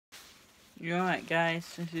You're right,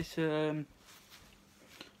 guys. This is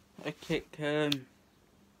a quick to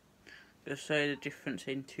show you the difference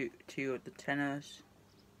in two of the TENAs.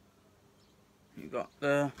 You got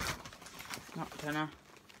the TENA.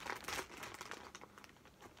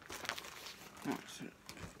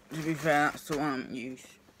 To be fair, that's the one I'm used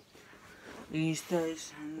these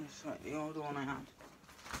days, and it's like the older one I had.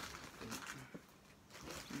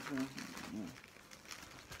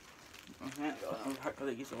 Okay, I'll pack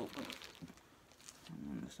these open. And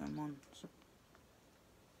then the same one. So,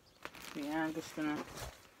 yeah, I'm just gonna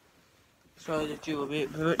show the do a bit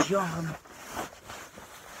job.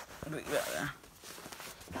 A bit better.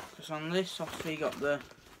 Because on this, obviously, you got the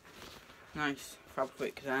nice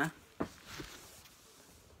fabric there.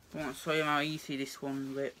 I want to show you how easy this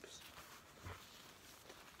one rips.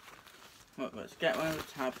 Look, let's get one of the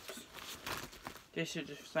tabs. This is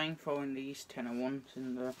the same for in these TENA ones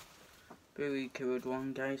in the very good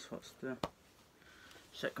one, guys. What's the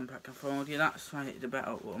second pack I followed you? That's right, the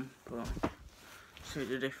better one, but see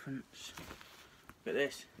the difference. Look at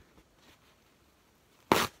this.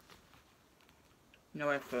 No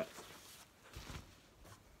effort.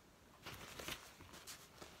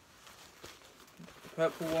 The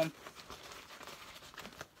purple one,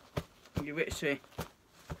 you see,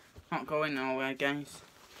 not going nowhere, guys.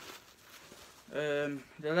 The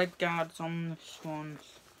leg guards on this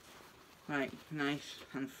one's like nice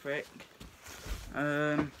and thick.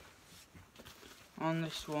 On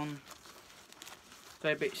this one,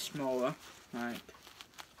 they're a bit smaller, like,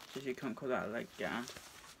 so you can't call that a leg guard.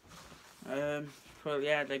 Well,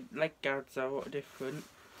 yeah, the leg guards are a lot different.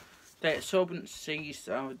 The absorbencies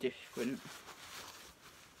are different.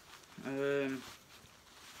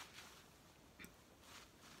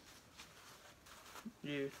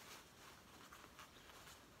 Yeah.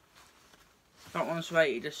 That one's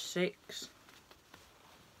rated a 6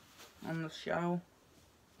 on the show,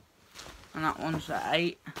 and that one's at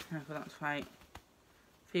 8. That's right,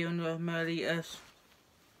 300 millilitres,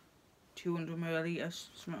 200 millilitres,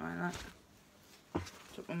 something like that.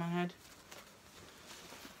 Top of my head.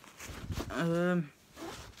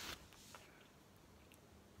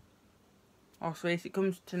 Also, if it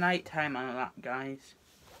comes to night time and all that, guys,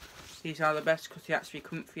 these are the best because they're actually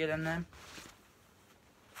comfier than them.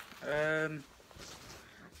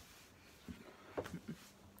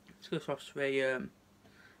 It's just the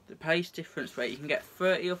price difference rate. You can get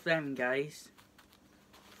 30 of them, guys.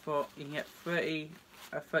 You can get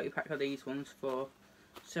a 30 pack of these ones for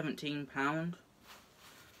 £17.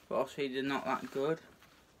 But obviously they're not that good.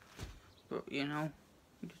 But you know,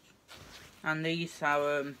 and these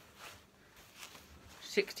are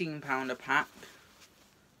 £16 a pack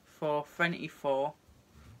for 24.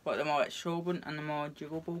 But they're more absorbent and they're more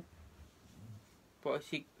durable. But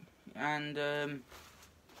if you and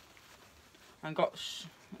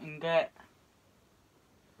get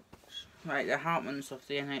like the Hartmans of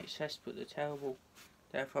the NHS, but they're terrible.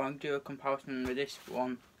 Therefore, I'll do a comparison with this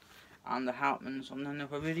one and the Hartmans on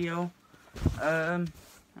another video. Alright,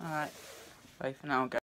 bye for now, guys.